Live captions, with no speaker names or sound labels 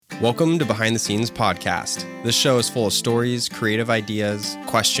Welcome to Behind the Scenes Podcast. This show is full of stories, creative ideas,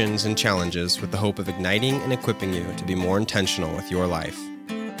 questions, and challenges with the hope of igniting and equipping you to be more intentional with your life.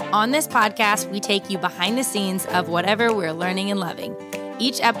 On this podcast, we take you behind the scenes of whatever we're learning and loving.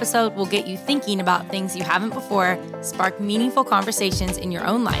 Each episode will get you thinking about things you haven't before, spark meaningful conversations in your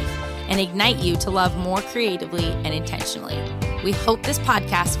own life, and ignite you to love more creatively and intentionally. We hope this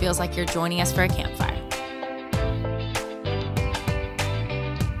podcast feels like you're joining us for a campfire.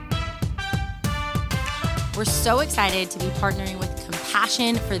 We're so excited to be partnering with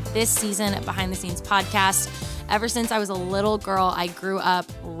Compassion for this season of Behind the Scenes Podcast. Ever since I was a little girl, I grew up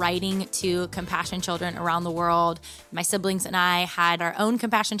writing to compassion children around the world. My siblings and I had our own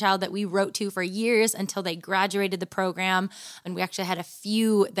compassion child that we wrote to for years until they graduated the program. And we actually had a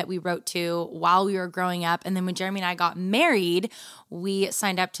few that we wrote to while we were growing up. And then when Jeremy and I got married, we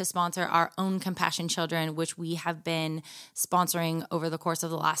signed up to sponsor our own compassion children, which we have been sponsoring over the course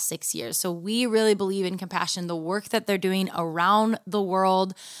of the last 6 years. So we really believe in Compassion, the work that they're doing around the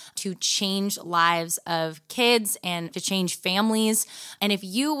world to change lives of kids and to change families. And if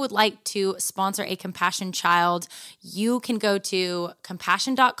you would like to sponsor a compassion child, you can go to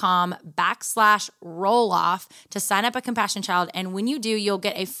compassion.com/rolloff to sign up a compassion child. And when you do, you'll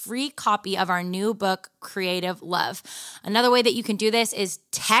get a free copy of our new book, Creative Love. Another way that you can do this is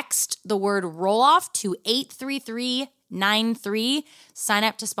text the word roll-off to 83393. Sign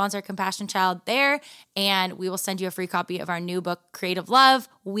up to sponsor a compassion child there, and we will send you a free copy of our new book, Creative Love.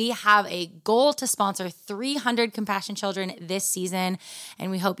 We have a goal to sponsor 300 compassion children this season,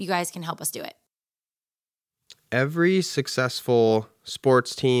 and we hope you guys can help us do it. Every successful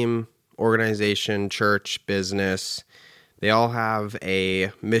sports team, organization, church, business, they all have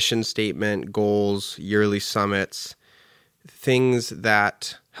a mission statement, goals, yearly summits, things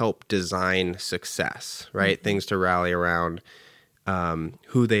that help design success, right? Mm-hmm. Things to rally around,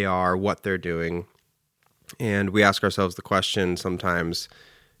 who they are, what they're doing. And we ask ourselves the question sometimes,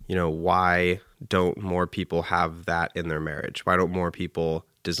 why don't more people have that in their marriage? Why don't more people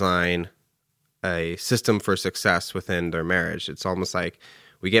design a system for success within their marriage? It's almost like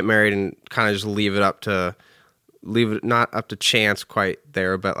we get married and kind of just leave it not up to chance quite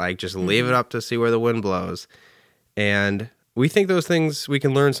there, but like just leave it up to see where the wind blows. And we think those things, we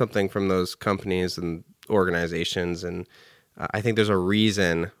can learn something from those companies and organizations. And I think there's a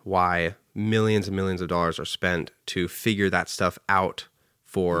reason why millions and millions of dollars are spent to figure that stuff out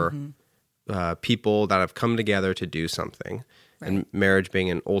for people that have come together to do something. Right. And marriage being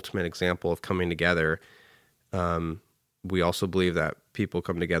an ultimate example of coming together. We also believe that people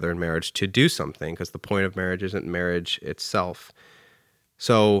come together in marriage to do something, because the point of marriage isn't marriage itself.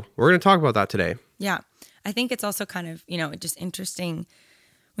 So we're going to talk about that today. Yeah. I think it's also kind of, just interesting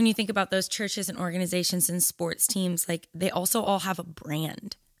when you think about those churches and organizations and sports teams, like they also all have a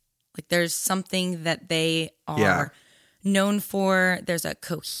brand. Like there's something that they are known for. There's a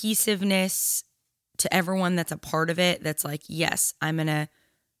cohesiveness to everyone that's a part of it. That's like, yes, I'm a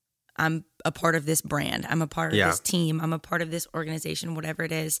part of this brand. I'm a part of this team. I'm a part of this organization, whatever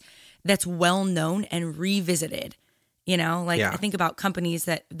it is, that's well known and revisited. I think about companies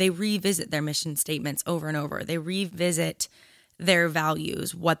that they revisit their mission statements over and over. They revisit their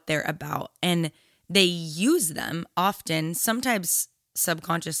values, what they're about, and they use them often, sometimes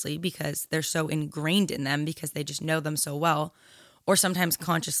subconsciously because they're so ingrained in them because they just know them so well, or sometimes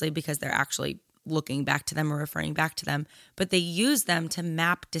consciously because they're actually looking back to them or referring back to them. But they use them to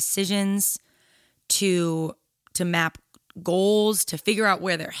map decisions, to map goals, to figure out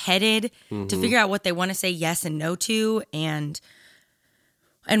where they're headed, to figure out what they want to say yes and no to, and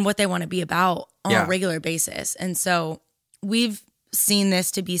what they want to be about on a regular basis. And so we've seen this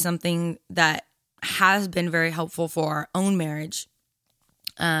to be something that has been very helpful for our own marriage,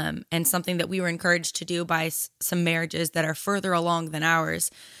 and something that we were encouraged to do by some marriages that are further along than ours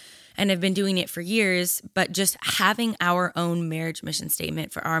and have been doing it for years. But just having our own marriage mission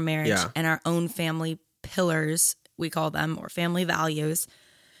statement for our marriage and our own family pillars, we call them, or family values,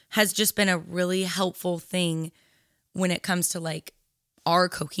 has just been a really helpful thing when it comes to like our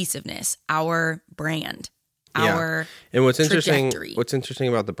cohesiveness, our brand, our and what's trajectory. Interesting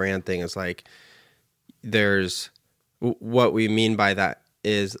about the brand thing is like there's what we mean by that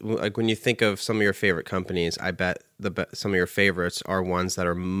is like when you think of some of your favorite companies, I bet some of your favorites are ones that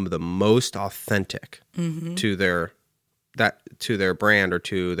are the most authentic to their brand or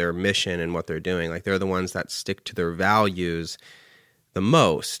to their mission and what they're doing. Like they're the ones that stick to their values the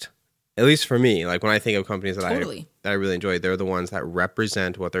most, at least for me. Like when I think of companies that I really enjoy, they're the ones that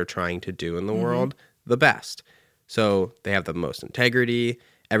represent what they're trying to do in the world the best. So they have the most integrity.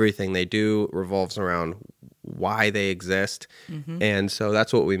 Everything they do revolves around why they exist. And so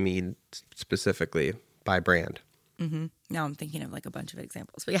that's what we mean specifically by brand. Now I'm thinking of like a bunch of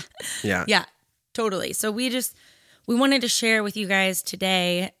examples, but Yeah. yeah, totally. So we wanted to share with you guys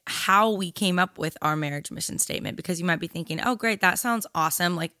today how we came up with our marriage mission statement, because you might be thinking, oh, great, that sounds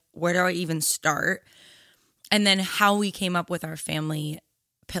awesome. Like, where do I even start? And then how we came up with our family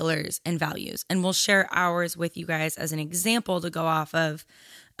pillars and values. And we'll share ours with you guys as an example to go off of.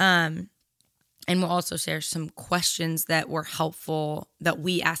 And we'll also share some questions that were helpful that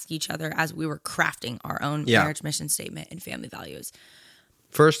we asked each other as we were crafting our own marriage mission statement and family values.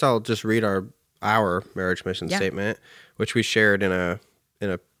 First, I'll just read our marriage mission statement, which we shared in a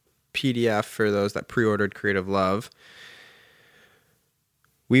PDF for those that pre-ordered Creative Love.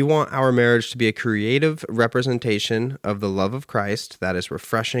 We want our marriage to be a creative representation of the love of Christ that is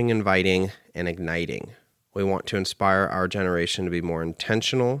refreshing, inviting, and igniting. We want to inspire our generation to be more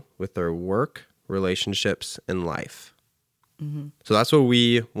intentional with their work, relationships, and life. So that's what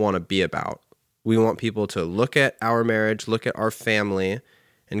we want to be about. We want people to look at our marriage, look at our family,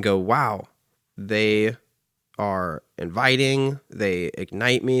 and go, wow, they are inviting, they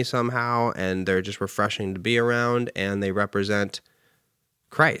ignite me somehow, and they're just refreshing to be around, and they represent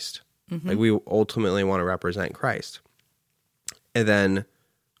Christ. Like, we ultimately want to represent Christ. And then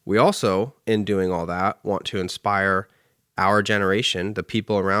we also, in doing all that, want to inspire our generation, the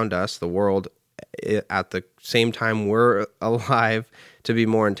people around us, the world, at the same time we're alive, to be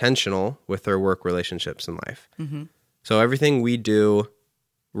more intentional with their work, relationships, and life. So everything we do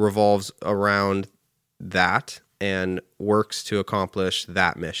revolves around that and works to accomplish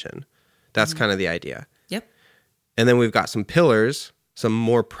that mission. That's kind of the idea. Yep. And then we've got some pillars, some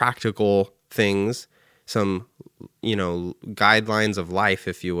more practical things, some, guidelines of life,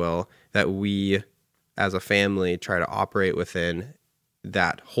 if you will, that we as a family try to operate within,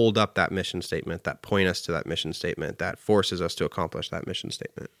 that hold up that mission statement, that point us to that mission statement, that forces us to accomplish that mission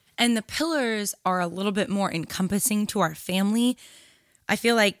statement. And the pillars are a little bit more encompassing to our family. I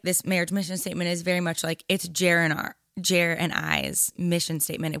feel like this marriage mission statement is very much like it's Jer and I's mission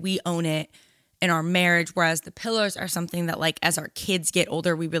statement. We own it in our marriage, whereas the pillars are something that, like, as our kids get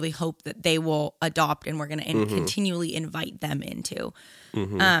older, we really hope that they will adopt, and we're going to continually invite them into.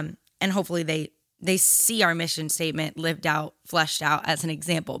 And hopefully they see our mission statement lived out, fleshed out as an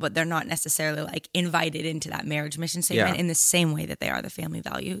example, but they're not necessarily like invited into that marriage mission statement in the same way that they are the family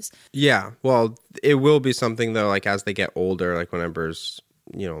values. Yeah. Well, it will be something though, like as they get older, like when Ember's,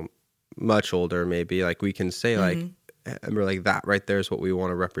 much older, maybe like we can say like, Ember, like that right there is what we want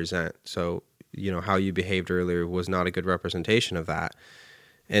to represent. So, how you behaved earlier was not a good representation of that.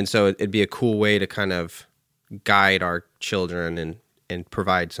 And so it'd be a cool way to kind of guide our children and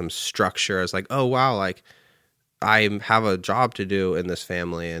provide some structure as like, oh, wow, like I have a job to do in this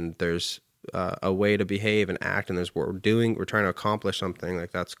family, and there's a way to behave and act, and there's what we're doing. We're trying to accomplish something,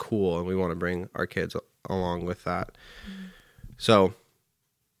 like that's cool, and we want to bring our kids along with that. So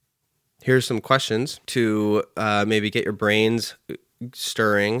here's some questions to maybe get your brains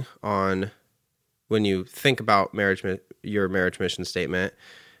stirring on when you think about your marriage mission statement.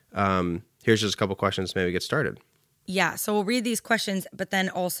 Here's just a couple questions to maybe get started. Yeah, so we'll read these questions, but then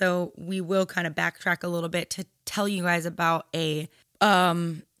also we will kind of backtrack a little bit to tell you guys about a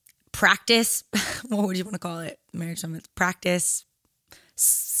practice. What would you want to call it? Marriage summit practice.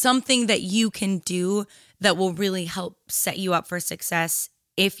 Something that you can do that will really help set you up for success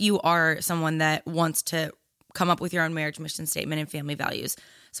if you are someone that wants to come up with your own marriage mission statement and family values.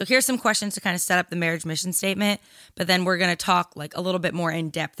 So here's some questions to kind of set up the marriage mission statement, but then we're going to talk like a little bit more in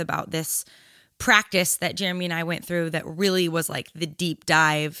depth about this practice that Jeremy and I went through that really was like the deep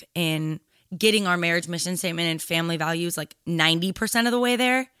dive in getting our marriage mission statement and family values like 90% of the way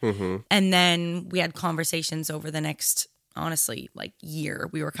there. And then we had conversations over the next, honestly, like year.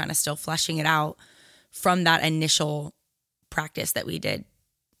 We were kind of still fleshing it out from that initial practice that we did.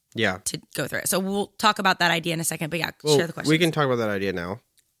 Yeah. To go through it. So we'll talk about that idea in a second, but yeah, well, share the questions. We can talk about that idea now.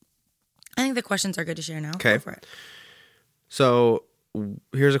 I think the questions are good to share now. Okay. Go for it. So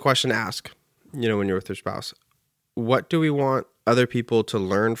here's a question to ask, when you're with your spouse. What do we want other people to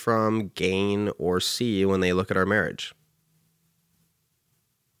learn from, gain, or see when they look at our marriage?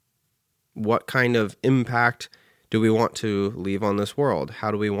 What kind of impact do we want to leave on this world?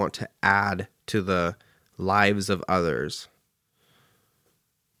 How do we want to add to the lives of others?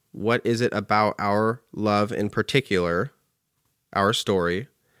 What is it about our love in particular, our story,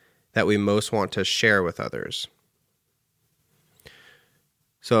 that we most want to share with others?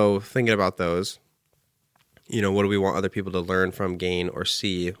 So thinking about those, what do we want other people to learn from, gain, or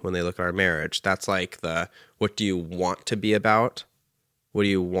see when they look at our marriage? That's like what do you want to be about? What do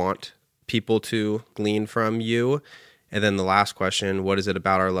you want people to glean from you? And then the last question, what is it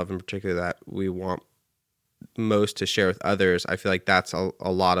about our love in particular that we want most to share with others? I feel like that's a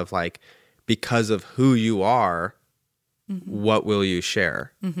lot of like, because of who you are, what will you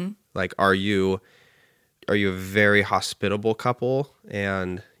share? Like, are you a very hospitable couple,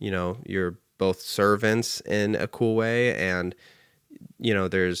 and you're both servants in a cool way, and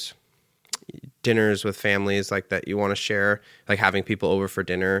there's dinners with families like that you want to share, like having people over for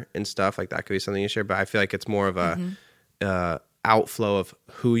dinner and stuff like that could be something you share. But I feel like it's more of a outflow of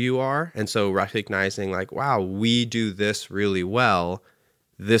who you are, and so recognizing like, wow, we do this really well.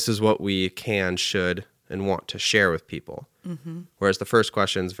 This is what we can, should, and want to share with people. Whereas the first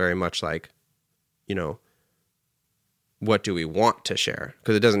question is very much like, what do we want to share?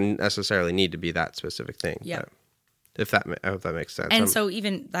 Because it doesn't necessarily need to be that specific thing. Yeah. If that makes sense. And so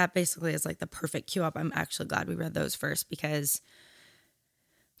even that basically is like the perfect cue up. I'm actually glad we read those first, because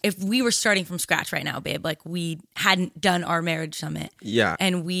if we were starting from scratch right now, babe, like we hadn't done our marriage summit,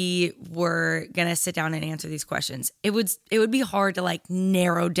 and we were gonna sit down and answer these questions, it would be hard to like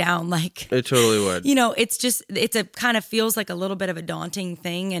narrow down, like it totally would. It's a kind of feels like a little bit of a daunting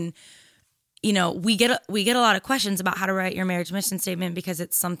thing, and we get a lot of questions about how to write your marriage mission statement, because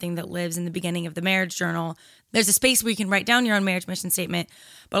it's something that lives in the beginning of the marriage journal. There's a space where you can write down your own marriage mission statement,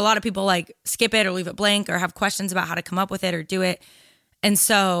 but a lot of people like skip it or leave it blank or have questions about how to come up with it or do it. And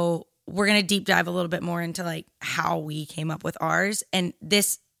so we're going to deep dive a little bit more into like how we came up with ours. And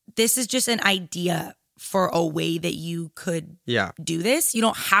this is just an idea for a way that you could do this. You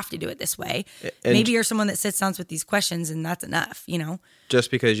don't have to do it this way. And maybe you're someone that sits down with these questions and that's enough, Just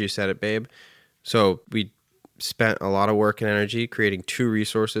because you said it, babe. So we spent a lot of work and energy creating 2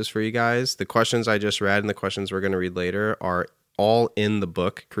 resources for you guys. The questions I just read and the questions we're going to read later are all in the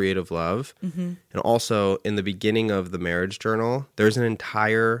book Creative Love. And also in the beginning of the marriage journal, there's an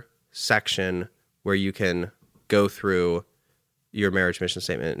entire section where you can go through your marriage mission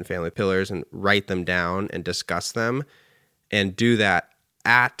statement and family pillars and write them down and discuss them, and do that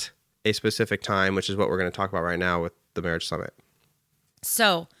at a specific time, which is what we're going to talk about right now with the marriage summit.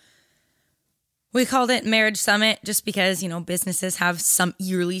 So we called it Marriage Summit just because, businesses have some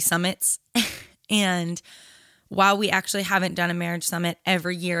yearly summits. And while we actually haven't done a marriage summit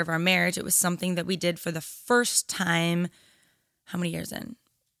every year of our marriage, it was something that we did for the first time. How many years in?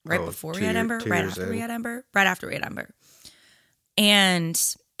 Right before we had Ember? Right after we had Ember? Right after we had Ember. And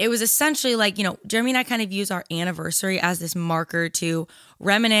it was essentially like, Jeremy and I kind of use our anniversary as this marker to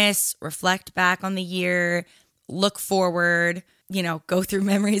reminisce, reflect back on the year, look forward, go through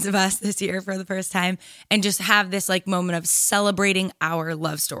memories of us this year for the first time, and just have this like moment of celebrating our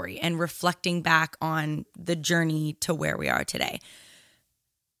love story and reflecting back on the journey to where we are today.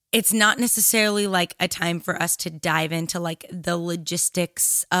 It's not necessarily like a time for us to dive into like the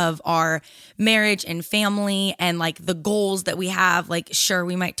logistics of our marriage and family and like the goals that we have. Like, sure,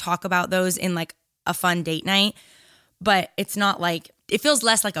 we might talk about those in like a fun date night, but it's not like, it feels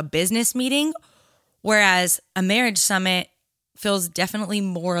less like a business meeting, whereas a marriage summit feels definitely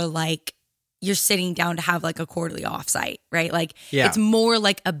more like you're sitting down to have like a quarterly offsite, right? Like it's more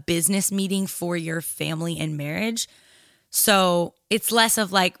like a business meeting for your family and marriage. So it's less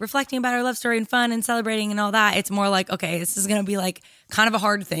of like reflecting about our love story and fun and celebrating and all that. It's more like, okay, this is going to be like kind of a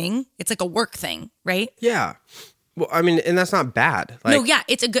hard thing. It's like a work thing, right? Yeah. Well, I mean, and that's not bad. Like, no, yeah,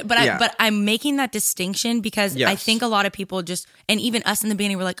 it's a good, but I'm making that distinction because I think a lot of people just, and even us in the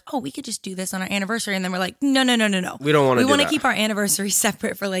beginning, were like, oh, we could just do this on our anniversary. And then we're like, no. We don't want to do that. We want to keep our anniversary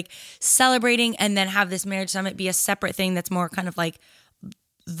separate for like celebrating, and then have this marriage summit be a separate thing that's more kind of like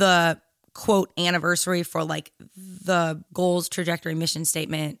the quote anniversary for like the goals, trajectory, mission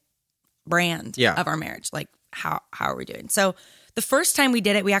statement brand of our marriage. Like how are we doing? So the first time we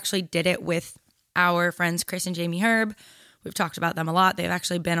did it, we actually did it with our friends Chris and Jamie Herb. We've talked about them a lot. They've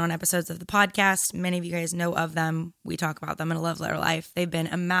actually been on episodes of the podcast. Many of you guys know of them. We talk about them in A Love Letter Life. They've been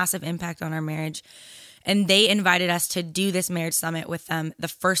a massive impact on our marriage. And they invited us to do this marriage summit with them the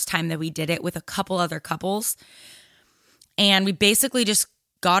first time that we did it with a couple other couples. And we basically just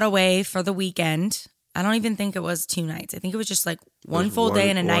got away for the weekend. I don't even think it was 2 nights. I think it was just like one full day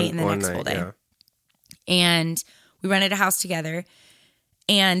and a night and the next full day. Yeah. And we rented a house together.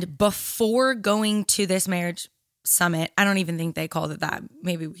 And before going to this marriage summit, I don't even think they called it that.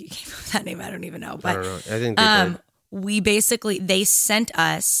 Maybe we came up with that name. I don't even know. But I don't know. I think they did. They sent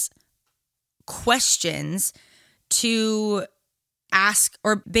us questions to ask,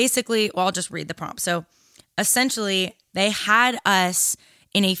 or basically, well, I'll just read the prompt. So essentially, they had us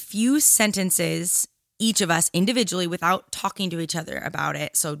in a few sentences, each of us individually, without talking to each other about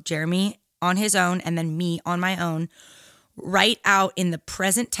it. So Jeremy on his own and then me on my own, write out in the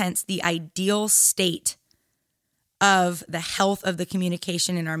present tense the ideal state of the health of the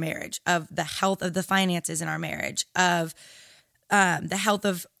communication in our marriage, of the health of the finances in our marriage, of the health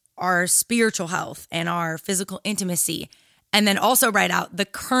of our spiritual health and our physical intimacy, and then also write out the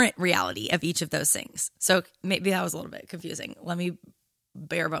current reality of each of those things. So maybe that was a little bit confusing. Let me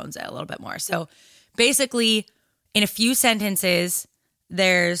bare bones it a little bit more. So basically, in a few sentences,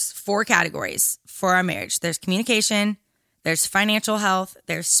 there's 4 categories for our marriage. There's communication, there's financial health,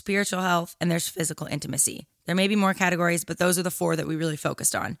 there's spiritual health, and there's physical intimacy. There may be more categories, but those are the 4 that we really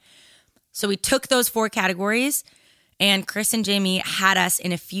focused on. So we took those 4 categories, and Chris and Jamie had us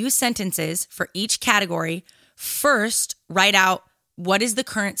in a few sentences for each category first write out what is the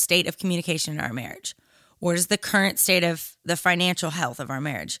current state of communication in our marriage? What is the current state of the financial health of our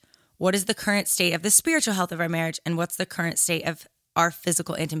marriage? What is the current state of the spiritual health of our marriage? And what's the current state of our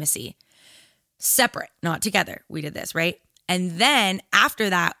physical intimacy? Separate, not together. We did this, right? And then after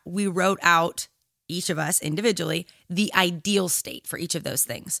that, we wrote out, each of us individually, the ideal state for each of those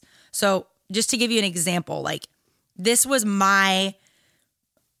things. So just to give you an example, like this was my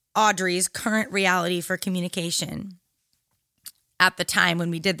Audrey's current reality for communication at the time when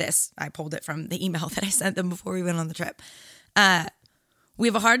we did this. I pulled it from the email that I sent them before we went on the trip. We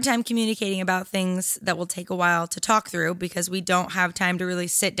have a hard time communicating about things that will take a while to talk through because we don't have time to really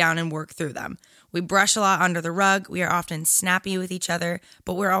sit down and work through them. We brush a lot under the rug. We are often snappy with each other,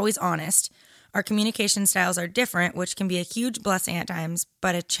 but we're always honest. Our communication styles are different, which can be a huge blessing at times,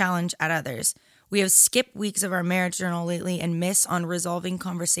 but a challenge at others. We have skipped weeks of our marriage journal lately and miss on resolving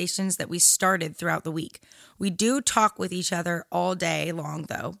conversations that we started throughout the week. We do talk with each other all day long,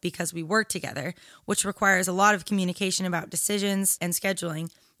 though, because we work together, which requires a lot of communication about decisions and scheduling,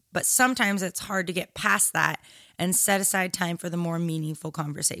 but sometimes it's hard to get past that and set aside time for the more meaningful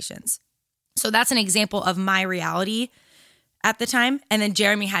conversations. So that's an example of my reality at the time, and then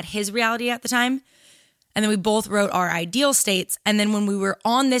Jeremy had his reality at the time. And then we both wrote our ideal states. And then when we were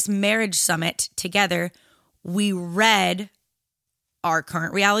on this marriage summit together, we read our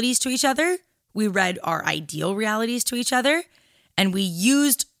current realities to each other. We read our ideal realities to each other. And we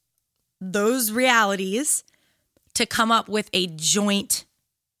used those realities to come up with a joint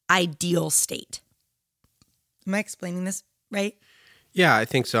ideal state. Am I explaining this right? Yeah, I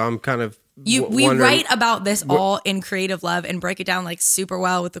think so. I'm kind of we write about this all in Creative Love and break it down like super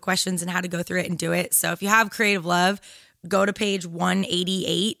well with the questions and how to go through it and do it. So if you have Creative Love, go to page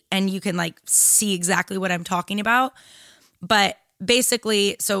 188 and you can like see exactly what I'm talking about. But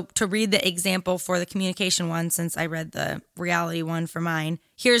basically, so to read the example for the communication one, since I read the reality one for mine,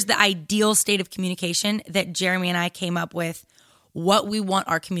 here's the ideal state of communication that Jeremy and I came up with, what we want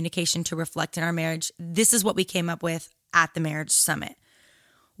our communication to reflect in our marriage. This is what we came up with at the marriage summit.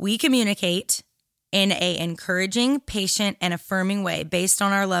 We communicate in an encouraging, patient, and affirming way based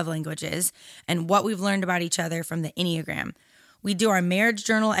on our love languages and what we've learned about each other from the Enneagram. We do our marriage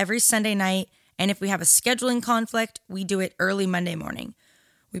journal every Sunday night, and if we have a scheduling conflict, we do it early Monday morning.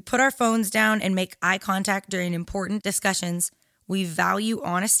 We put our phones down and make eye contact during important discussions. We value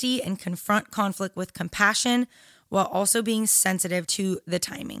honesty and confront conflict with compassion while also being sensitive to the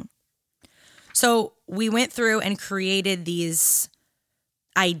timing. So we went through and created these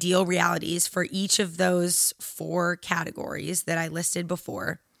ideal realities for each of those 4 categories that I listed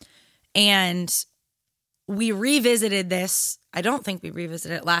before. And we revisited this. I don't think we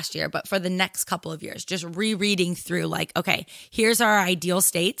revisited it last year, but for the next couple of years, just rereading through like, okay, here's our ideal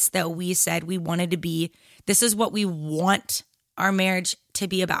states that we said we wanted to be. This is what we want our marriage to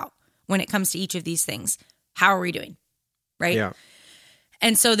be about when it comes to each of these things. How are we doing? Right? Yeah.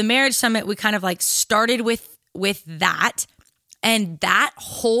 And so the marriage summit, we kind of like started with that. And that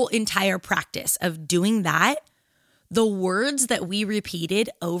whole entire practice of doing that, the words that we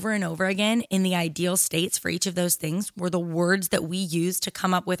repeated over and over again in the ideal states for each of those things were the words that we used to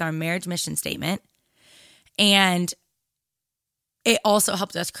come up with our marriage mission statement. And it also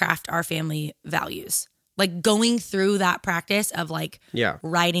helped us craft our family values. Like going through that practice of like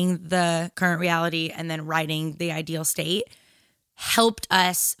writing the current reality and then writing the ideal state helped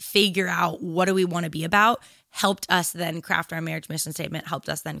us figure out what do we want to be about, helped us then craft our marriage mission statement, helped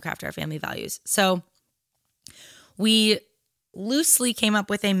us then craft our family values. So we loosely came up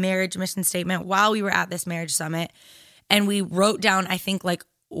with a marriage mission statement while we were at this marriage summit. And we wrote down, I think, like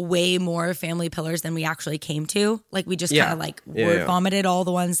way more family pillars than we actually came to. Like we just kind of like word vomited all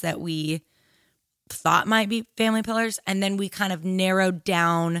the ones that we thought might be family pillars. And then we kind of narrowed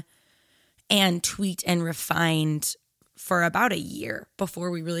down and tweaked and refined for about a year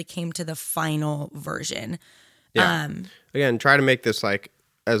before we really came to the final version. Yeah. Again, try to make this like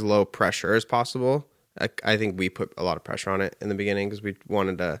as low pressure as possible. I think we put a lot of pressure on it in the beginning because we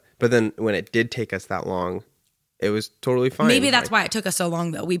wanted to, but then when it did take us that long, it was totally fine. Maybe that's why it took us so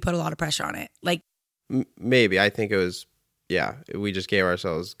long, though. We put a lot of pressure on it. Like, maybe. I think it was, we just gave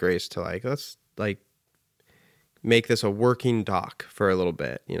ourselves grace to like, let's like make this a working doc for a little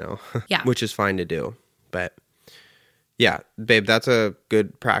bit, you know? Yeah. Which is fine to do. But yeah, babe, that's a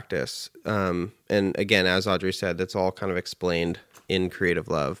good practice. And again, as Audrey said, that's all kind of explained in Creative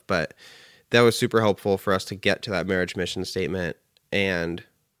Love. But that was super helpful for us to get to that marriage mission statement. And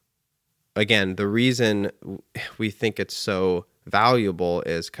again, the reason we think it's so valuable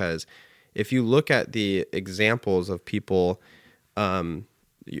is because if you look at the examples of people,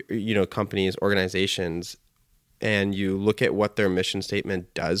 companies, organizations, and you look at what their mission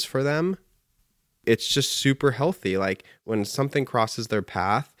statement does for them, it's just super healthy. Like when something crosses their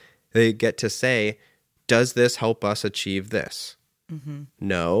path, they get to say, does this help us achieve this? Mm-hmm.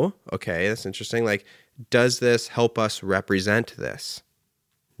 No. Okay, that's interesting. Like, does this help us represent this?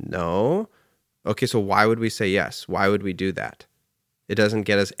 No. Okay, so why would we say yes? Why would we do that? It doesn't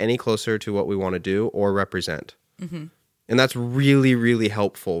get us any closer to what we want to do or represent. Mm-hmm. And that's really, really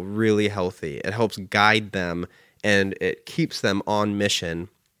helpful, really healthy. It helps guide them and it keeps them on mission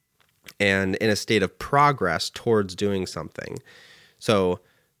and in a state of progress towards doing something. So,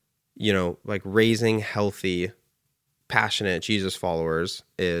 like raising healthy, passionate Jesus followers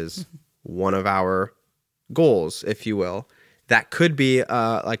is one of our goals, if you will. That could be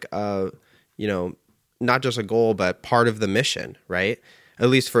not just a goal, but part of the mission, right? At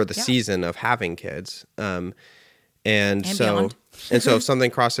least for the season of having kids. And so if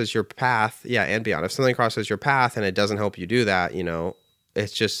something crosses your path, and beyond, if something crosses your path and it doesn't help you do that,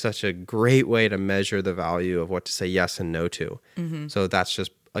 it's just such a great way to measure the value of what to say yes and no to. Mm-hmm. So that's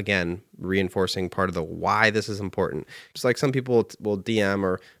just, again, reinforcing part of the why this is important. Just like some people will DM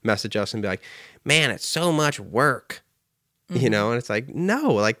or message us and be like, man, it's so much work, and it's like,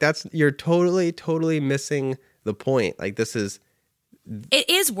 no, like you're totally, totally missing the point. Like it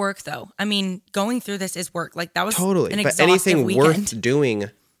is work though. I mean, going through this is work. Like that was totally, an but exhaustive anything weekend. worth doing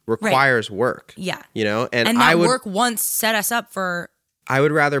requires work. Yeah. And that work once set us up for. I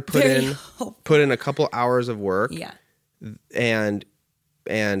would rather put in a couple hours of work. Yeah. And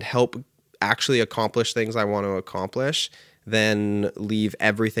help actually accomplish things I want to accomplish than leave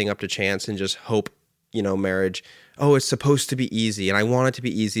everything up to chance and just hope, marriage, it's supposed to be easy and I want it to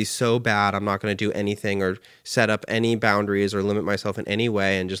be easy so bad I'm not going to do anything or set up any boundaries or limit myself in any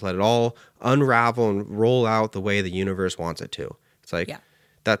way and just let it all unravel and roll out the way the universe wants it to. It's like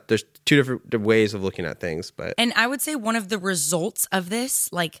that there's two different ways of looking at things. And I would say one of the results of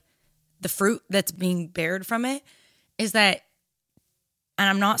this, like the fruit that's being bared from it, is that, and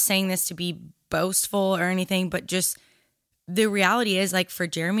I'm not saying this to be boastful or anything, but just the reality is, like, for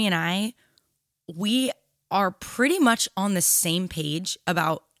Jeremy and I, we are pretty much on the same page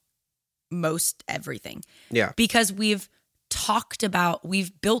about most everything. Yeah. Because we've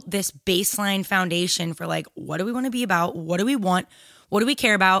built this baseline foundation for, like, what do we want to be about? What do we want? What do we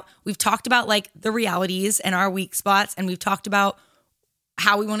care about? We've talked about, like, the realities and our weak spots, and we've talked about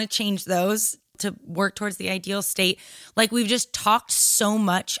how we want to change those to work towards the ideal state. Like, we've just talked so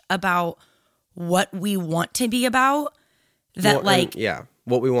much about what we want to be about that,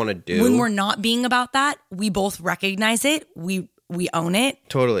 what we want to do. When we're not being about that, we both recognize it. We own it.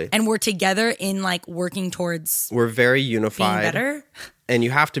 Totally. And we're together in, like, working towards. We're very unified. Being better. And you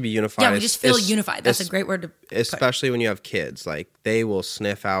have to be unified. Yeah, we just feel unified. That's a great word to especially when you have kids. Like, they will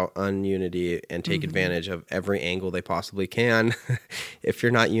sniff out ununity and take advantage of every angle they possibly can if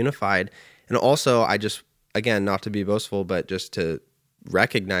you're not unified. And also, I just, again, not to be boastful, but just to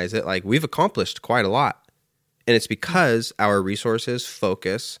recognize it, like, we've accomplished quite a lot. And it's because our resources,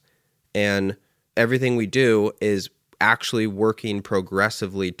 focus, and everything we do is actually working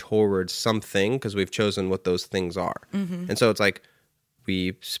progressively towards something because we've chosen what those things are. Mm-hmm. And so it's like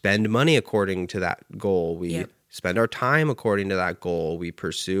we spend money according to that goal. We spend our time according to that goal. We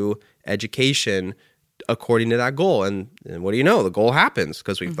pursue education according to that goal. And what do you know? The goal happens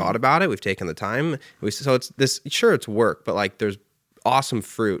because we've thought about it. We've taken the time. So it's this, sure, it's work, but like there's awesome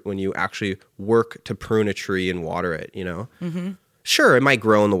fruit when you actually work to prune a tree and water it, Mm-hmm. Sure, it might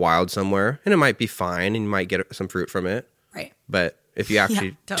grow in the wild somewhere and it might be fine and you might get some fruit from it. Right. But if you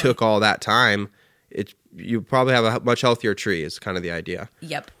actually took all that time, you probably have a much healthier tree is kind of the idea.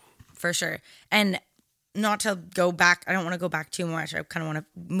 Yep, for sure. And not to go back, I don't want to go back too much. I kind of want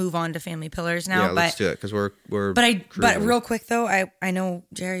to move on to family pillars now. Yeah, let's do it because we're. But real quick though, I know,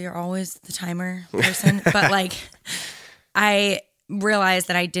 Jerry, you're always the timer person, but like I realized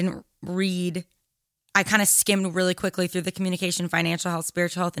that I didn't read I kind of skimmed really quickly through the communication, financial health,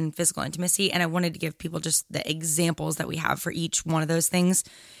 spiritual health, and physical intimacy. And I wanted to give people just the examples that we have for each one of those things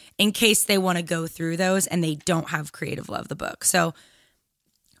in case they want to go through those and they don't have Creative Love, the book. So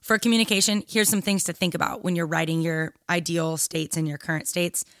for communication, here's some things to think about when you're writing your ideal states and your current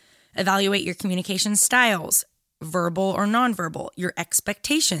states. Evaluate your communication styles, verbal or nonverbal, your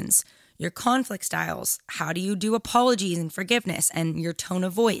expectations, your conflict styles. How do you do apologies and forgiveness, and your tone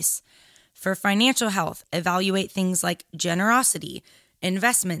of voice? For financial health, evaluate things like generosity,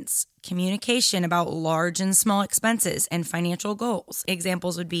 investments, communication about large and small expenses, and financial goals.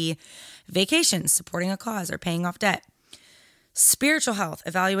 Examples would be vacations, supporting a cause, or paying off debt. Spiritual health,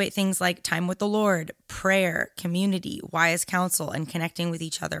 evaluate things like time with the Lord, prayer, community, wise counsel, and connecting with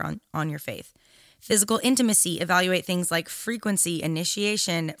each other on your faith. Physical intimacy, evaluate things like frequency,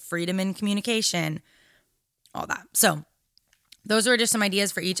 initiation, freedom in communication, all that. So those are just some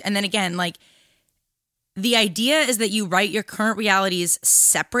ideas for each. And then again, like, the idea is that you write your current realities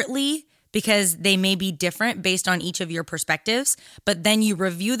separately because they may be different based on each of your perspectives, but then you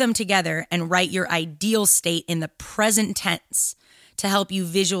review them together and write your ideal state in the present tense to help you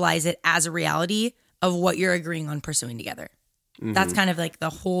visualize it as a reality of what you're agreeing on pursuing together. Mm-hmm. That's kind of like the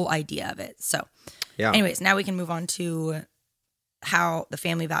whole idea of it. So anyways, now we can move on to how the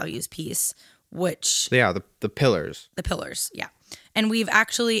family values piece, which... Yeah, the pillars. The pillars, yeah. And we've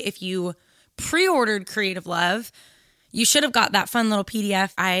actually, if you pre-ordered Creative Love, you should have got that fun little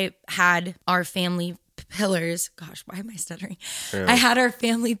PDF. I had our family pillars. Gosh, why am I stuttering? Yeah. I had our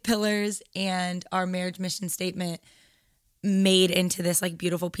family pillars and our marriage mission statement made into this like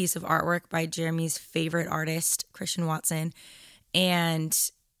beautiful piece of artwork by Jeremy's favorite artist, Christian Watson. And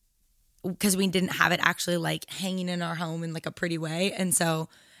because we didn't have it actually like hanging in our home in like a pretty way. And so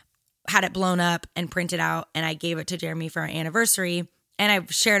had it blown up and printed out, and I gave it to Jeremy for our anniversary. And I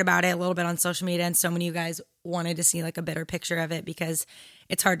shared about it a little bit on social media, and so many of you guys wanted to see like a better picture of it because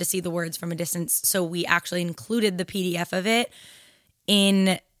it's hard to see the words from a distance. So we actually included the PDF of it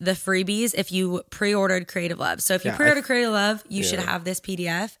in the freebies if you pre-ordered Creative Love. So if you pre-ordered Creative Love, you should have this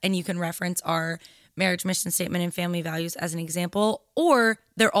PDF, and you can reference our marriage mission statement and family values as an example, or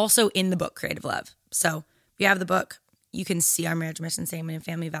they're also in the book Creative Love. So if you have the book, you can see our marriage mission statement and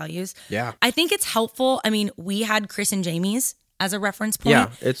family values. Yeah. I think it's helpful. I mean, we had Chris and Jamie's as a reference point. Yeah,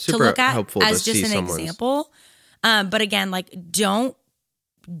 it's super to look at helpful as to just see an example. But again, like, don't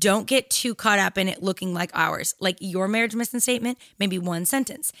get too caught up in it looking like ours. Like, your marriage mission statement may be one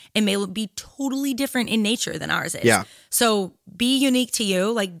sentence. It may be totally different in nature than ours is. Yeah. So be unique to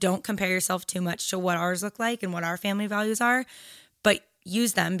you. Like, don't compare yourself too much to what ours look like and what our family values are, but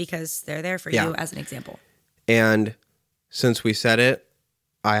use them because they're there for you as an example. And since we said it,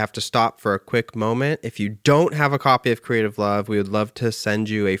 I have to stop for a quick moment. If you don't have a copy of Creative Love, we would love to send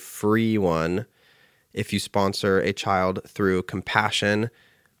you a free one if you sponsor a child through Compassion.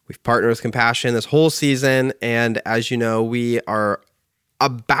 We've partnered with Compassion this whole season, and as you know, we are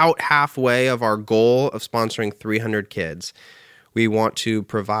about halfway of our goal of sponsoring 300 kids. We want to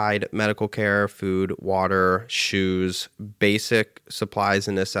provide medical care, food, water, shoes, basic supplies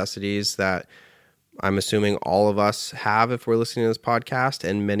and necessities that I'm assuming all of us have if we're listening to this podcast,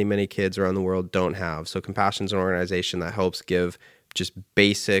 and many, many kids around the world don't have. So Compassion is an organization that helps give just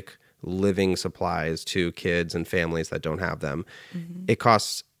basic living supplies to kids and families that don't have them. Mm-hmm. It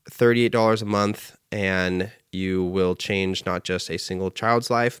costs $38 a month, and you will change not just a single child's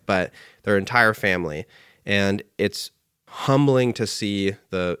life, but their entire family. And it's humbling to see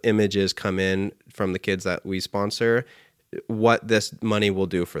the images come in from the kids that we sponsor, what this money will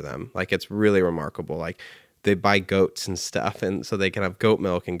do for them. Like, it's really remarkable. Like, they buy goats and stuff, and so they can have goat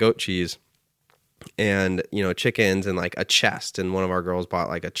milk and goat cheese and, you know, chickens and like a chest. And one of our girls bought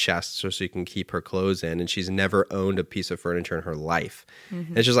like a chest so she can keep her clothes in, and she's never owned a piece of furniture in her life.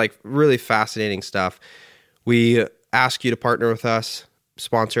 Mm-hmm. It's just like really fascinating stuff. We ask you to partner with us,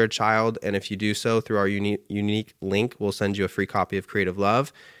 sponsor a child, and if you do so through our unique link, we'll send you a free copy of Creative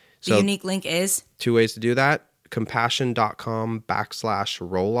Love. So the unique link is? 2 ways to do that.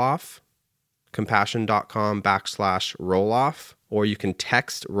 Compassion.com/rolloff. Compassion.com/rolloff. Or you can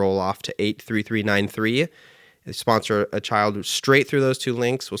text rolloff to 83393. Sponsor a child straight through those two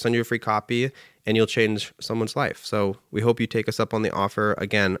links. We'll send you a free copy, and you'll change someone's life. So we hope you take us up on the offer.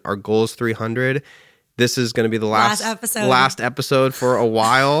 Again, our goal is 300. This is going to be the last episode for a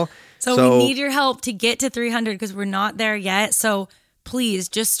while. So we need your help to get to 300 because we're not there yet. So please,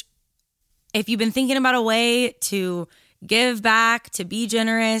 just if you've been thinking about a way to give back, to be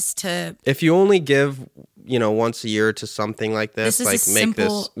generous, to... If you only give, you know, once a year to something like this, like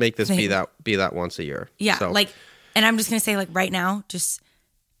make this be that once a year. Yeah, so. Like, and I'm just going to say, like, right now, just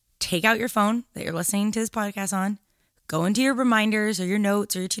take out your phone that you're listening to this podcast on, go into your reminders or your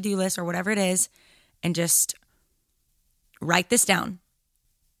notes or your to-do list or whatever it is, and just write this down.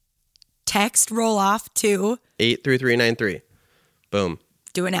 Text roll off to 83393. Boom.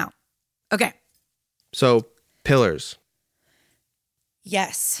 Do it now. Okay. So pillars.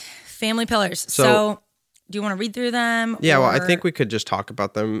 Yes. Family pillars. So do you want to read through them? Yeah, well, I think we could just talk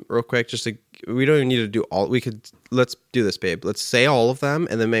about them real quick. We don't even need to do all. Let's do this, babe. Let's say all of them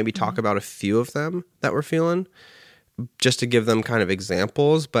and then maybe talk about a few of them that we're feeling just to give them kind of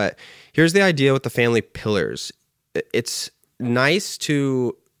examples. But here's the idea with the family pillars. It's nice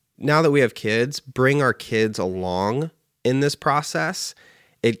to, now that we have kids, bring our kids along in this process.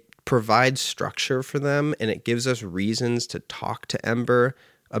 It provides structure for them and it gives us reasons to talk to Ember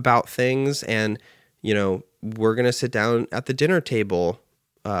about things. And, you know, we're going to sit down at the dinner table.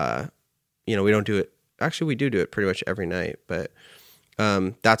 You know, we don't do it. Actually, we do it pretty much every night, but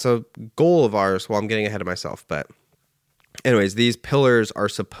that's a goal of ours. Well, I'm getting ahead of myself, but anyways, these pillars are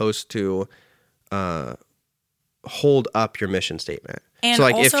supposed to hold up your mission statement. And so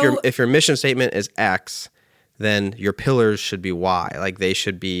like also, if your mission statement is X, then your pillars should be Y. Like they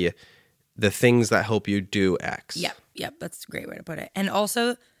should be the things that help you do X. Yep. That's a great way to put it. And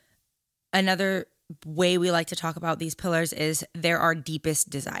also another way we like to talk about these pillars is they're our deepest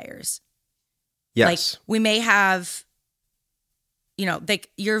desires. Yes. Like we may have, you know, like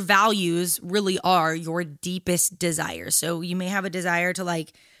your values really are your deepest desires. So you may have a desire to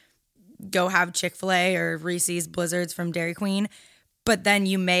like go have Chick-fil-A or Reese's Blizzards from Dairy Queen, but then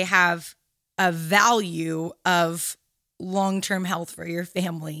you may have a value of long-term health for your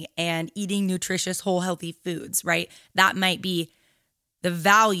family and eating nutritious, whole, healthy foods, right? That might be the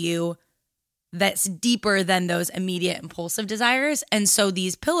value that's deeper than those immediate impulsive desires. And so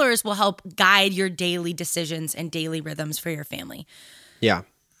these pillars will help guide your daily decisions and daily rhythms for your family. Yeah.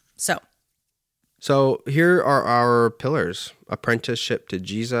 So here are our pillars: apprenticeship to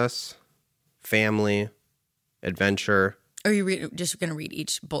Jesus, family, adventure. Are you just going to read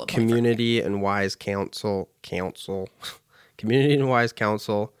each bullet point? Community and wise counsel. Community and wise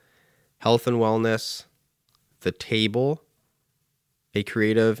counsel, health and wellness, the table, a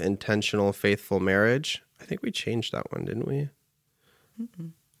creative, intentional, faithful marriage. I think we changed that one, didn't we? Mm-hmm.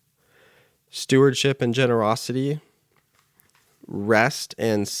 Stewardship and generosity, rest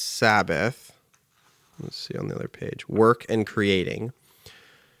and Sabbath. Let's see on the other page. Work and creating.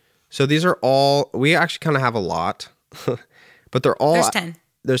 So these are all, we actually kind of have a lot, but they're all. There's 10.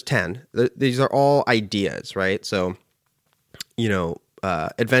 There's 10. These are all ideas, right? So, you know,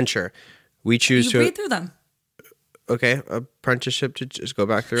 adventure. We choose to read through them. Okay, apprenticeship to just go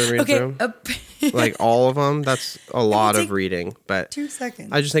back through and read through them. Okay. Like all of them. That's a lot of reading, but 2 seconds.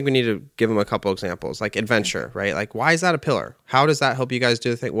 I just think we need to give them a couple examples, like adventure, right? Like, why is that a pillar? How does that help you guys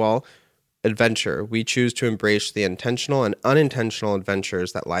do the thing? Well, adventure. We choose to embrace the intentional and unintentional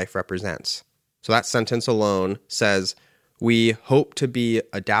adventures that life represents. So that sentence alone says we hope to be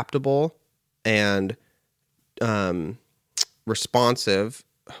adaptable and responsive.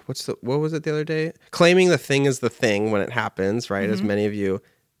 What was it the other day? Claiming the thing is the thing when it happens, right? Mm-hmm. As many of you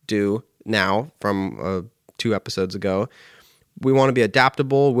do now from 2 episodes ago. We want to be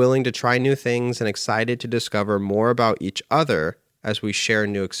adaptable, willing to try new things, and excited to discover more about each other as we share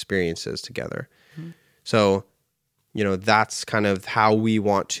new experiences together. Mm-hmm. So, you know, that's kind of how we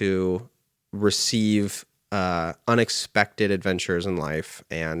want to receive unexpected adventures in life.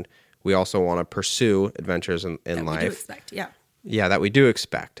 And we also want to pursue adventures in life. We do expect, yeah. Yeah, that we do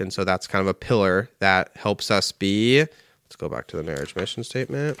expect. And so that's kind of a pillar that helps us be, let's go back to the marriage mission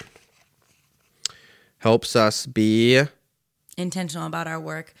statement. Helps us be intentional about our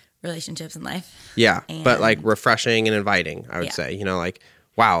work, relationships, and life. Yeah, but like refreshing and inviting, I would say. You know, like,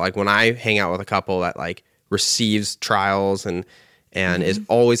 wow, like when I hang out with a couple that like receives trials and is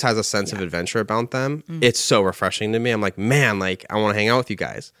always has a sense of adventure about them, it's so refreshing to me. I'm like, man, like I want to hang out with you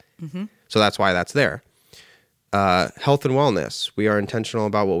guys. Mm-hmm. So that's why that's there. Health and wellness. We are intentional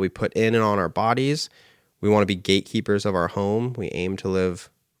about what we put in and on our bodies. We want to be gatekeepers of our home. We aim to live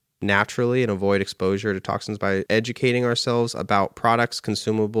naturally and avoid exposure to toxins by educating ourselves about products,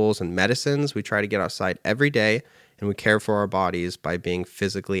 consumables, and medicines. We try to get outside every day, and we care for our bodies by being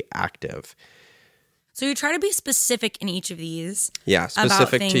physically active. So you try to be specific in each of these. Yeah,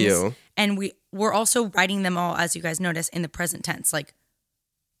 specific to you. And we're also writing them all, as you guys notice, in the present tense. Like,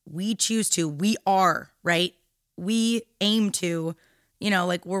 we choose to, we are, right? We aim to, you know,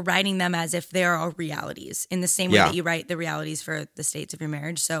 like we're writing them as if they are realities in the same way that you write the realities for the states of your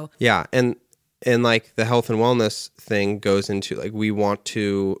marriage. So yeah, and like the health and wellness thing goes into like we want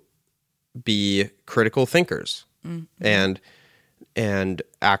to be critical thinkers, and and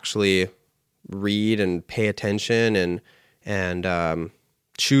actually read and pay attention and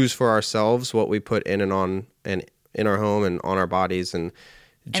choose for ourselves what we put in and on and in our home and on our bodies. And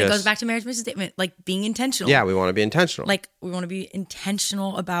it goes back to marriage mission statement, like being intentional. Yeah, we want to be intentional. Like we want to be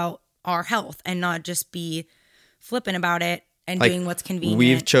intentional about our health and not just be flippant about it and like doing what's convenient.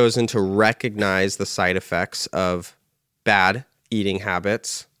 We've chosen to recognize the side effects of bad eating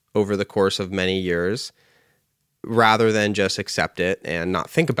habits over the course of many years rather than just accept it and not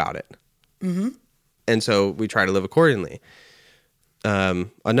think about it. Mm-hmm. And so we try to live accordingly.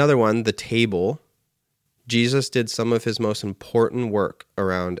 Another one, the table. Jesus did some of his most important work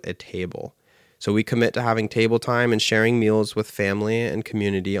around a table. So we commit to having table time and sharing meals with family and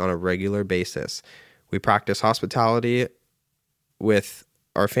community on a regular basis. We practice hospitality with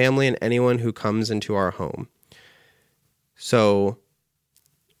our family and anyone who comes into our home. So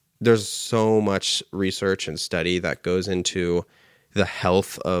there's so much research and study that goes into the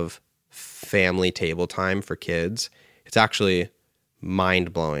health of family table time for kids. It's actually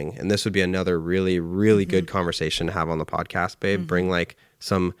mind-blowing. And this would be another really, really good conversation to have on the podcast, babe. Bring like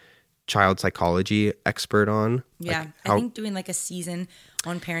some child psychology expert on. Yeah. Like I think doing like a season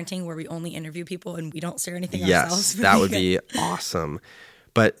on parenting where we only interview people and we don't share anything ourselves. Yes, that would be awesome.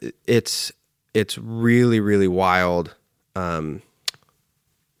 But it's really, really wild.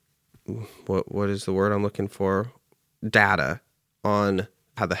 What is the word I'm looking for? Data on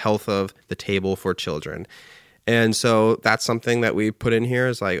how the health of the table for children. And so that's something that we put in here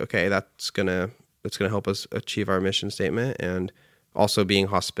is like, okay, it's gonna help us achieve our mission statement. And also being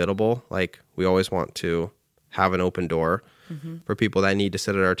hospitable. Like we always want to have an open door for people that need to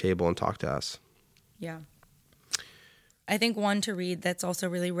sit at our table and talk to us. Yeah. I think one to read that's also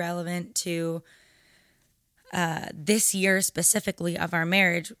really relevant to this year specifically of our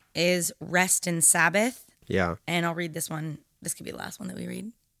marriage is Rest and Sabbath. Yeah. And I'll read this one. This could be the last one that we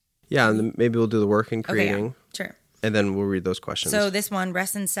read. Yeah, and then maybe we'll do the work in creating. Okay, yeah. Sure. And then we'll read those questions. So this one,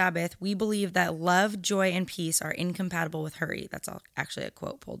 Rest and Sabbath, we believe that love, joy, and peace are incompatible with hurry. That's actually a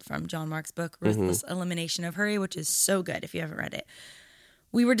quote pulled from John Mark's book, Ruthless Elimination of Hurry, which is so good if you haven't read it.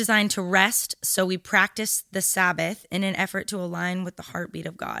 We were designed to rest, so we practice the Sabbath in an effort to align with the heartbeat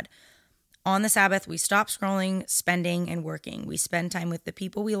of God. On the Sabbath, we stop scrolling, spending, and working. We spend time with the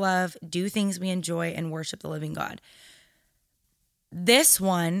people we love, do things we enjoy, and worship the living God. This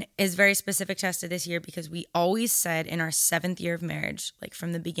one is very specific to us to this year because we always said in our 7th year of marriage, like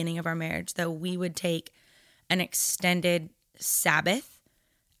from the beginning of our marriage, that we would take an extended Sabbath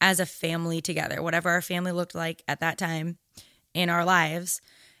as a family together, whatever our family looked like at that time in our lives,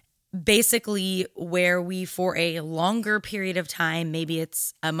 basically where we, for a longer period of time, maybe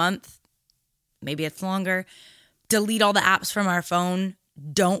it's a month, maybe it's longer, delete all the apps from our phone,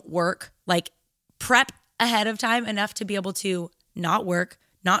 don't work, like prep ahead of time enough to be able to not work,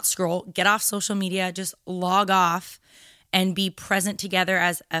 not scroll, get off social media, just log off and be present together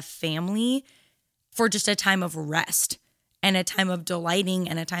as a family for just a time of rest and a time of delighting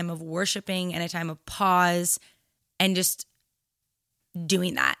and a time of worshiping and a time of pause and just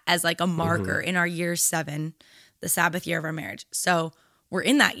doing that as like a marker in our year 7, the Sabbath year of our marriage. So we're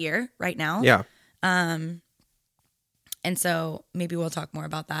in that year right now. Yeah. And so maybe we'll talk more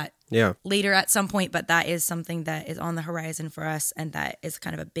about that later at some point, but that is something that is on the horizon for us. And that is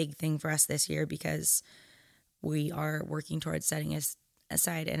kind of a big thing for us this year because we are working towards setting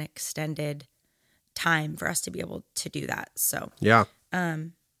aside an extended time for us to be able to do that. So,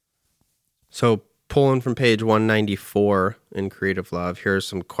 so pulling from page 194 in Creative Love, here's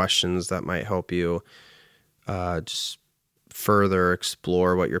some questions that might help you just further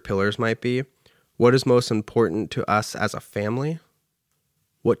explore what your pillars might be. What is most important to us as a family?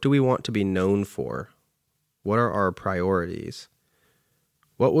 What do we want to be known for? What are our priorities?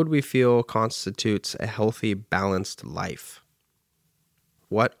 What would we feel constitutes a healthy, balanced life?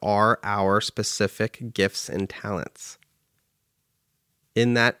 What are our specific gifts and talents?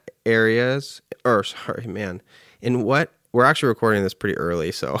 In that areas, in what, we're actually recording this pretty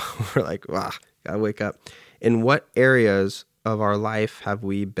early, so we're like, gotta wake up. In what areas of our life have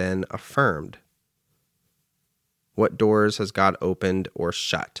we been affirmed? What doors has God opened or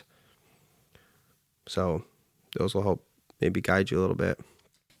shut? So those will help maybe guide you a little bit.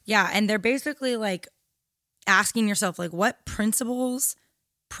 Yeah, and they're basically like asking yourself, like, what principles,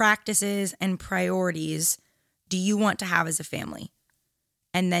 practices, and priorities do you want to have as a family?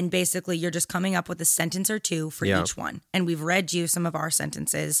 And then basically you're just coming up with a sentence or two for each one. And we've read you some of our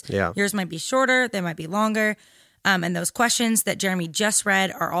sentences. Yeah. Yours might be shorter, they might be longer. And those questions that Jeremy just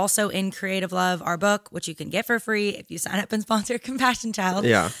read are also in Creative Love, our book, which you can get for free if you sign up and sponsor Compassion Child.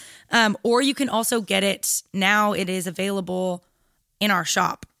 Yeah. Or you can also get it now. It is available in our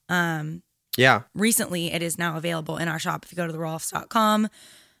shop. Yeah. Recently, it is now available in our shop. If you go to therolfs.com,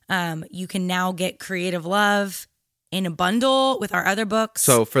 you can now get Creative Love in a bundle with our other books.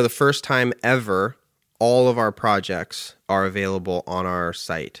 So for the first time ever, all of our projects are available on our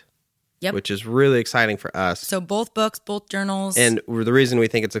site. Yep. Which is really exciting for us. So both books, both journals. And the reason we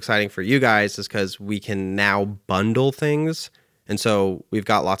think it's exciting for you guys is because we can now bundle things. And so we've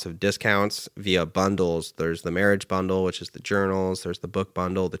got lots of discounts via bundles. There's the marriage bundle, which is the journals. There's the book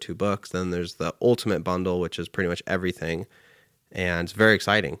bundle, the 2 books. Then there's the ultimate bundle, which is pretty much everything. And it's very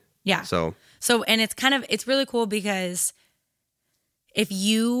exciting. Yeah. So and it's really cool because if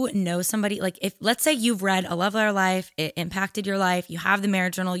you know somebody, like if let's say you've read A Love Letter Life, it impacted your life, you have the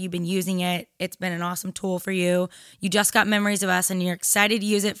marriage journal, you've been using it, it's been an awesome tool for you, you just got Memories of Us and you're excited to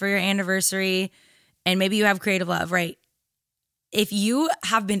use it for your anniversary, and maybe you have Creative Love, right? If you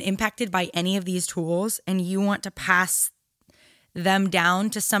have been impacted by any of these tools and you want to pass them down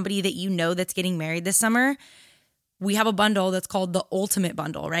to somebody that you know that's getting married this summer, we have a bundle that's called the Ultimate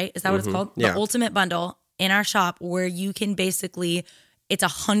Bundle, right? Is that what it's called? Yeah. The Ultimate Bundle in our shop, where you can basically, it's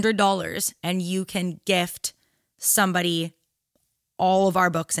 $100 and you can gift somebody all of our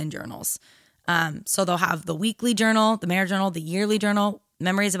books and journals. So they'll have the weekly journal, the marriage journal, the yearly journal,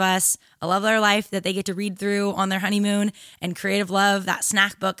 Memories of Us, A Love Letter Life that they get to read through on their honeymoon, and Creative Love, that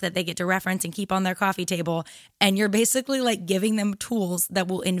snack book that they get to reference and keep on their coffee table. And you're basically like giving them tools that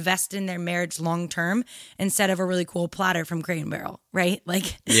will invest in their marriage long term instead of a really cool platter from Crate & Barrel, right?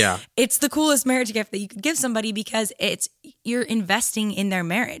 Like, yeah, it's the coolest marriage gift that you could give somebody because you're investing in their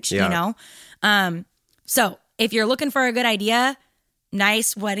marriage, you know? So if you're looking for a good idea,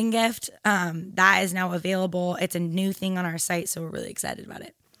 nice wedding gift, that is now available. It's a new thing on our site, so we're really excited about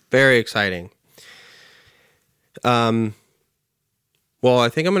it. Very exciting. Well, I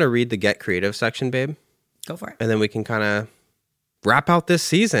think I'm going to read the Get Creative section, babe. Go for it. And then we can kind of wrap out this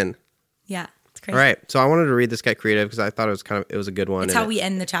season. Yeah, it's crazy. All right. So I wanted to read this Get Creative because I thought it was a good one. It's how we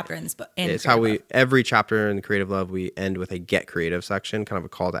end the chapter in this book. It's how every chapter in the Creative Love, we end with a Get Creative section, kind of a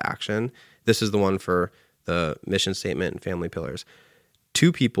call to action. This is the one for the mission statement and family pillars.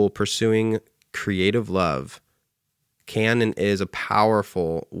 2 people pursuing creative love can and is a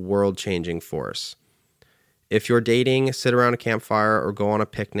powerful, world-changing force. If you're dating, sit around a campfire or go on a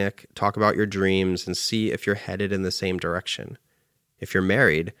picnic, talk about your dreams, and see if you're headed in the same direction. If you're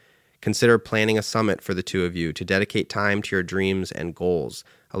married, consider planning a summit for the 2 of you to dedicate time to your dreams and goals.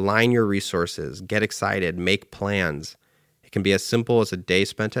 Align your resources, get excited, make plans. It can be as simple as a day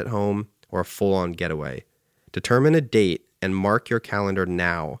spent at home or a full-on getaway. Determine a date and mark your calendar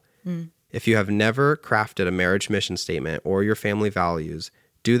now. If you have never crafted a marriage mission statement or your family values,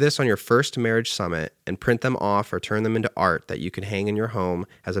 do this on your first marriage summit and print them off or turn them into art that you can hang in your home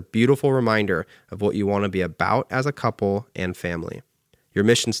as a beautiful reminder of what you want to be about as a couple and family. Your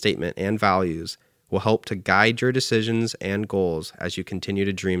mission statement and values will help to guide your decisions and goals as you continue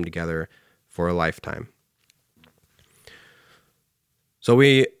to dream together for a lifetime. So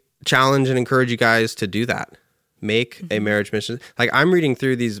we challenge and encourage you guys to do that. Make a marriage mission. Like, I'm reading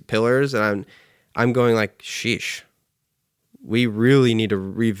through these pillars and I'm going like, sheesh, we really need to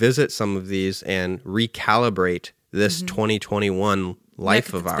revisit some of these and recalibrate this 2021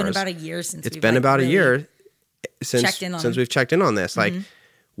 life of ours. It's been about a year since it's been about a year since we've checked in on this. Like,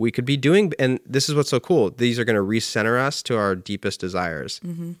 we could be doing, and this is what's so cool. These are going to recenter us to our deepest desires,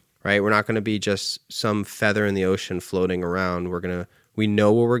 right? We're not going to be just some feather in the ocean floating around. We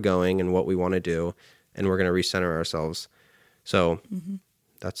know where we're going and what we want to do, and we're going to recenter ourselves. So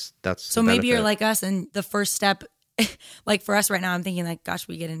that's so maybe you're like us, and the first step, like for us right now, I'm thinking like, gosh,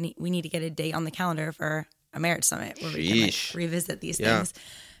 we need to get a date on the calendar for a marriage summit where we can like revisit these things.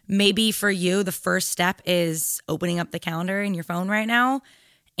 Maybe for you, the first step is opening up the calendar in your phone right now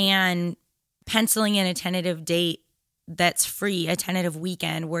and penciling in a tentative date that's free, a tentative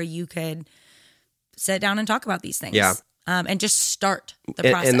weekend where you could sit down and talk about these things. Yeah. And just start the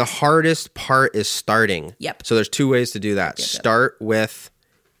process. And the hardest part is starting. Yep. So there's 2 ways to do that. Yep. Start with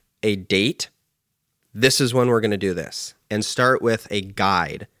a date. This is when we're going to do this. And start with a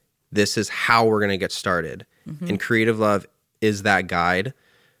guide. This is how we're going to get started. And Creative Love is that guide.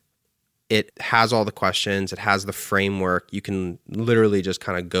 It has all the questions. It has the framework. You can literally just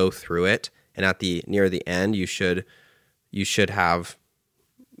kind of go through it. And near the end, you should have,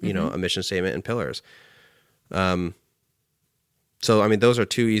 a mission statement and pillars. So, I mean, those are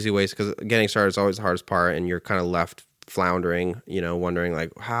 2 easy ways, because getting started is always the hardest part, and you're kind of left floundering, wondering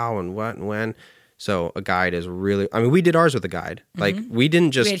like how and what and when. So a guide is really, I mean, we did ours with a guide. Like, we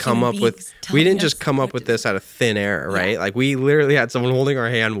didn't just come up with this out of thin air, right? Yeah. Like, we literally had someone holding our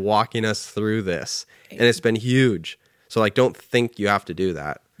hand, walking us through this, and it's been huge. So like, don't think you have to do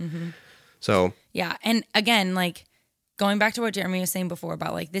that. So Yeah. And again, like going back to what Jeremy was saying before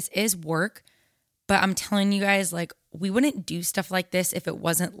about like, this is work, but I'm telling you guys, like, we wouldn't do stuff like this if it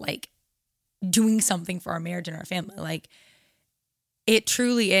wasn't like doing something for our marriage and our family. Like, it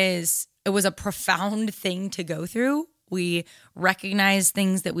truly is. It was a profound thing to go through. We recognize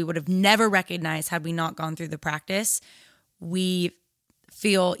things that we would have never recognized had we not gone through the practice. We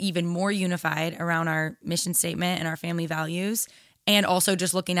feel even more unified around our mission statement and our family values. And also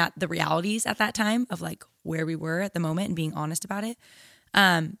just looking at the realities at that time of like where we were at the moment and being honest about it.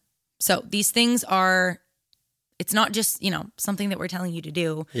 So these things are, it's not just, something that we're telling you to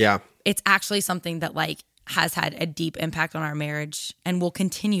do. yeah, It's actually something that like has had a deep impact on our marriage and will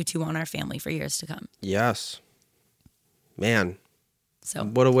continue to on our family for years to come. yes, man, So,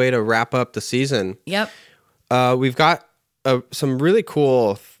 what a way to wrap up the season. yep. We've got some really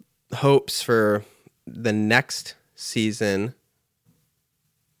cool hopes for the next season.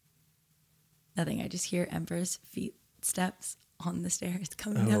 Nothing. I just hear Emperor's feet steps on the stairs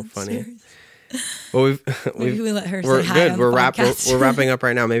coming down funny. the stairs. Well, Maybe we let her we're say hi good. on We're the podcast. we're wrapping up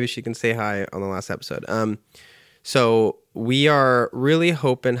right now. Maybe she can say hi on the last episode. So we are really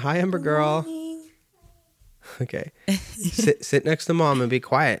hoping. Hi, Ember girl. Okay, sit next to mom and be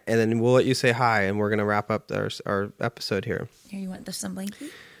quiet, and then we'll let you say hi, and we're gonna wrap up our episode here. Here, you want some blanket?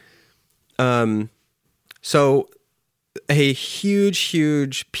 So a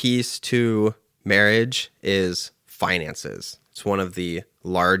huge piece to marriage is finances. It's one of the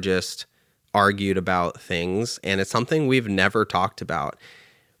largest argued about things, and it's something we've never talked about.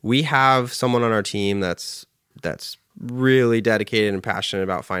 We have someone on our team that's really dedicated and passionate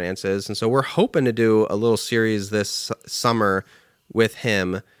about finances, and so we're hoping to do a little series this summer with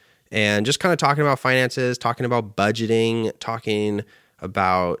him and just kind of talking about finances, talking about budgeting, talking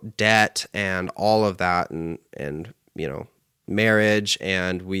about debt and all of that, and marriage,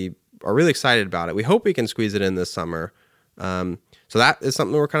 and we are really excited about it. We hope we can squeeze it in this summer. So that is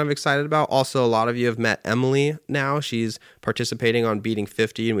something we're kind of excited about. Also, a lot of you have met Emily now. She's participating on Beating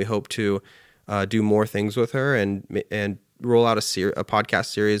 50, and we hope to do more things with her and roll out a podcast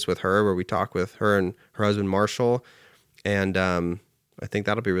series with her where we talk with her and her husband, Marshall. And I think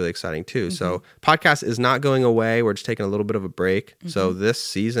that'll be really exciting too. Mm-hmm. So podcast is not going away. We're just taking a little bit of a break. Mm-hmm. So this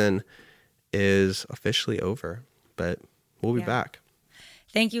season is officially over, but we'll be back.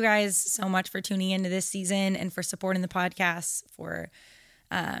 Thank you guys so much for tuning into this season and for supporting the podcast, for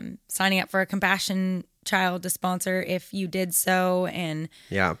signing up for a Compassion Child to sponsor if you did so. And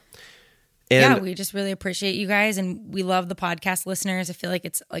we just really appreciate you guys. And we love the podcast listeners. I feel like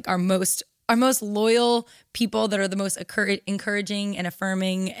it's like our most loyal people that are the most encouraging and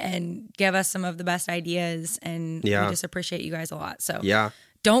affirming and give us some of the best ideas. And we just appreciate you guys a lot. So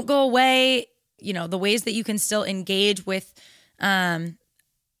don't go away. The ways that you can still engage with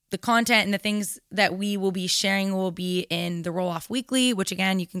the content and the things that we will be sharing will be in the Roll Off Weekly, which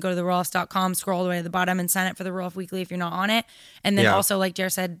again, you can go to therolloffs.com, scroll all the way to the bottom and sign up for the Roll Off Weekly if you're not on it. And then also, like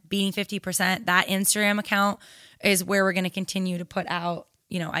Jared said, Beating 50%, that Instagram account is where we're going to continue to put out,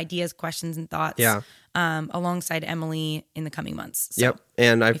 ideas, questions, and thoughts alongside Emily in the coming months. So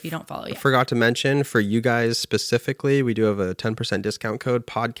And if you don't follow yet. Forgot to mention, for you guys specifically, we do have a 10% discount code,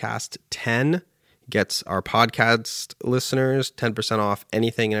 podcast10. Gets our podcast listeners 10% off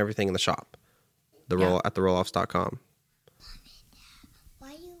anything and everything in the shop. At therolloffs.com.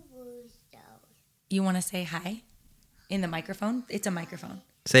 Why you lose those? You want to say hi in the microphone? It's a microphone.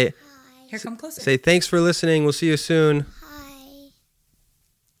 Say Hi. Here, come closer. Say thanks for listening. We'll see you soon. Hi.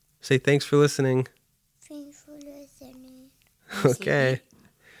 Say thanks for listening. Thanks for listening. Okay.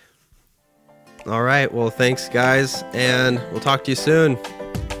 All right. Well, thanks, guys, and we'll talk to you soon.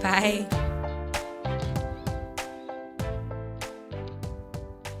 Bye.